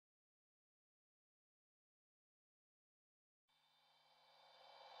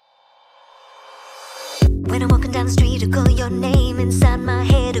When I'm walking down the street, I call your name. Inside my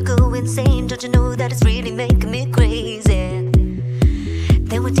head, I go insane. Don't you know that it's really making me crazy?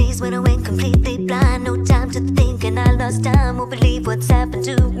 There were days when I went completely blind. No time to think and I lost time. Won't believe what's happened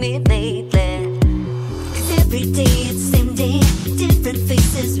to me lately. 'Cause every day it's the same day. Different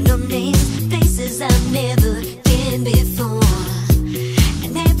faces, no names. Places I've never been before.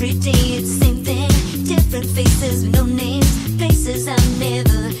 And every day it's the same thing. Different faces, no names. Places I've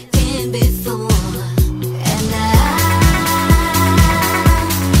never been before.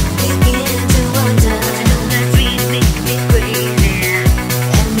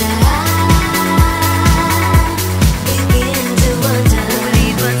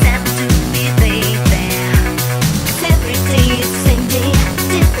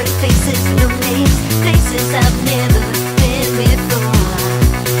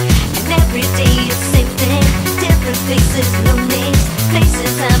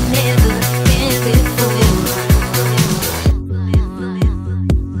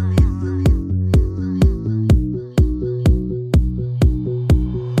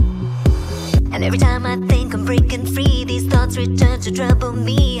 And every time I think I'm breaking free, these thoughts return to trouble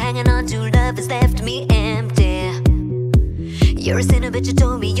me. Hanging on to love has left me empty. You're a sinner, but you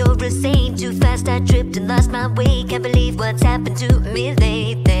told me you're a saint. Too fast I tripped and lost my way. Can't believe what's happened to me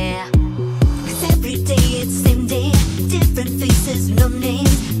lately. 'Cause every day it's the same day. Different faces, no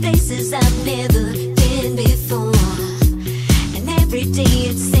names. Places I've never been before. And every day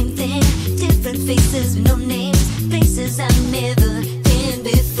it's the same thing. Different faces, no names. Places I've never been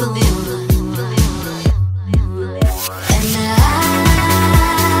before.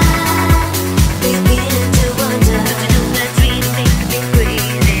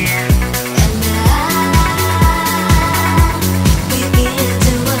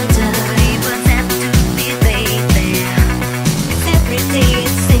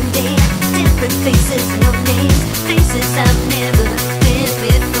 Faces, no names, places I've never been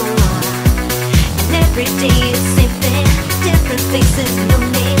before. And every day it's the same thing. Different faces, no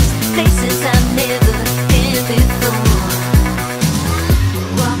names, places I've never been before.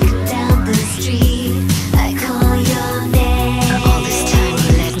 Walking down the street, I call your name. All this time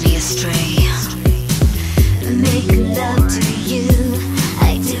you led me astray. Making love to you,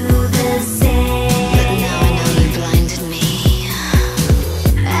 I do the same. But now I know you blinded me.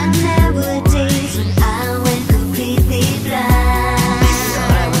 And there were days when I went completely blind. I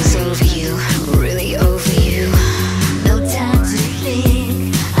thought I was over you, really over you. No time to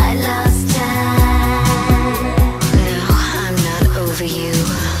think, I lost time. No, I'm not over you.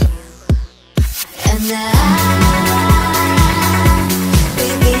 And I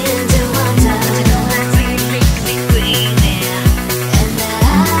begin to wonder. That's really making me crazy. And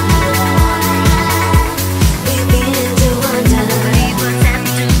I begin to wonder. Believe what's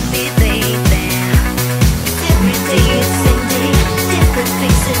happened to me lately. 'Cause every day it's the same day. Different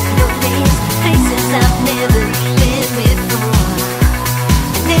faces, no names. Places I've never been before.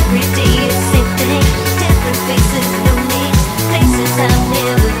 And every day it's the same thing. Different faces, no names. Places I've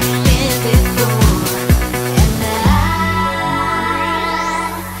never been before. And I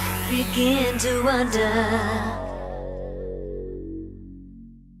begin to wonder.